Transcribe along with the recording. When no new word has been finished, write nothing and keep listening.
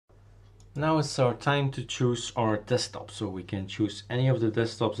Now it's our time to choose our desktop. So we can choose any of the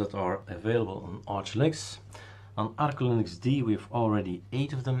desktops that are available on Arch Linux. On Arch Linux D we've already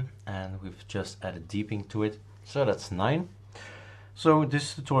 8 of them and we've just added deeping to it. So that's 9. So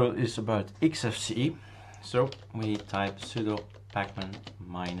this tutorial is about xfce. So we type sudo pacman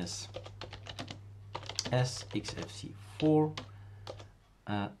 -s xfce4.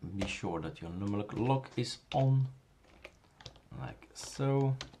 Be sure that your numeric lock is on, like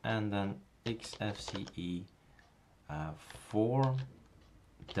so, and then xfce 4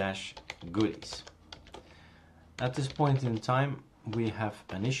 goodies. At this point in time we have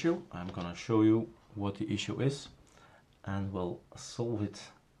an issue. I'm gonna show you what the issue is and we'll solve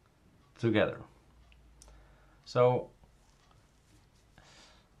it together. So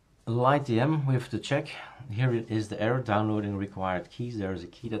LightDM, we have to check. Here it is, the error, downloading required keys. There is a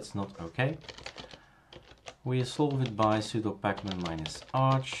key that's not okay. We solve it by sudo pacman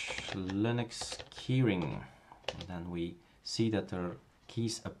 -arch linux keyring. And then we see that there are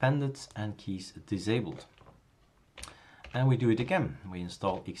keys appended and keys disabled. And we do it again. We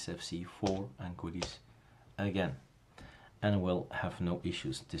install xfce4 and goodies again. And we'll have no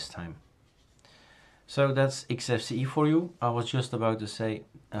issues this time. So that's xfce for you. I was just about to say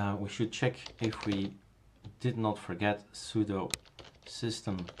we should check if we did not forget sudo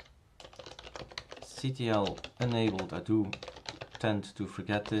system ctl enabled. I do tend to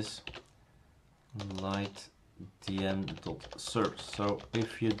forget this. lightdm.serve. So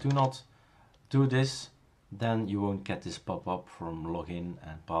if you do not do this, then you won't get this pop-up from login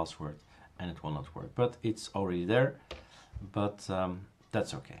and password and it will not work. But it's already there, but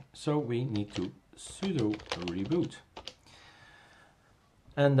that's okay. So we need to sudo reboot.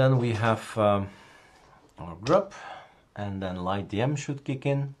 And then we have our grub, and then lightdm should kick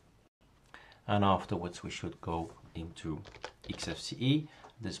in. And afterwards we should go into xfce.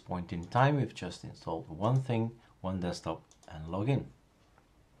 At this point in time we've just installed one thing, one desktop, and log in.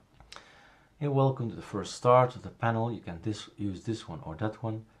 Hey, welcome to the first start of the panel. You can use this one or that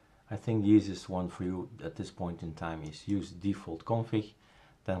one. I think the easiest one for you at this point in time is use default config.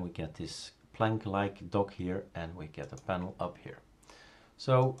 Then we get this plank-like dock here and we get a panel up here.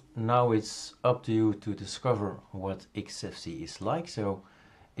 So now it's up to you to discover what xfce is like. So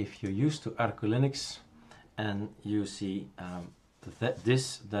if you're used to Arch Linux and you see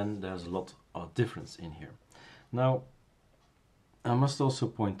this, then there's a lot of difference in here. Now I must also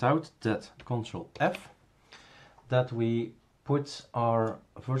point out that Ctrl F, that we put our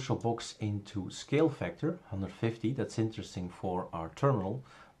VirtualBox into scale factor 150. That's interesting for our terminal,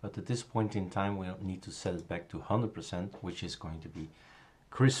 but at this point in time we need to set it back to 100%, which is going to be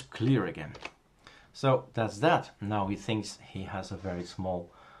crisp clear again. So that's that. Now he thinks he has a very small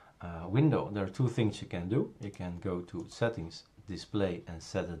window. There are two things you can do. You can go to settings, display, and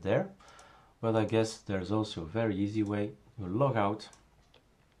set it there. But I guess there's also a very easy way. You log out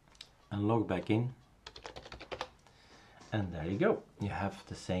and log back in, and there you go. You have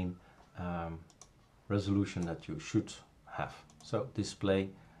the same resolution that you should have. So display,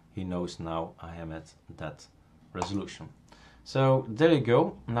 he knows now I am at that resolution. So there you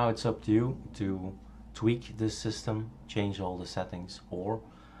go. Now it's up to you to tweak this system, change all the settings, or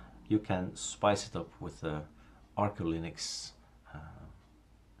you can spice it up with the Arch Linux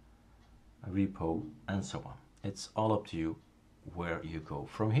repo and so on. It's all up to you where you go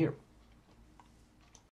from here.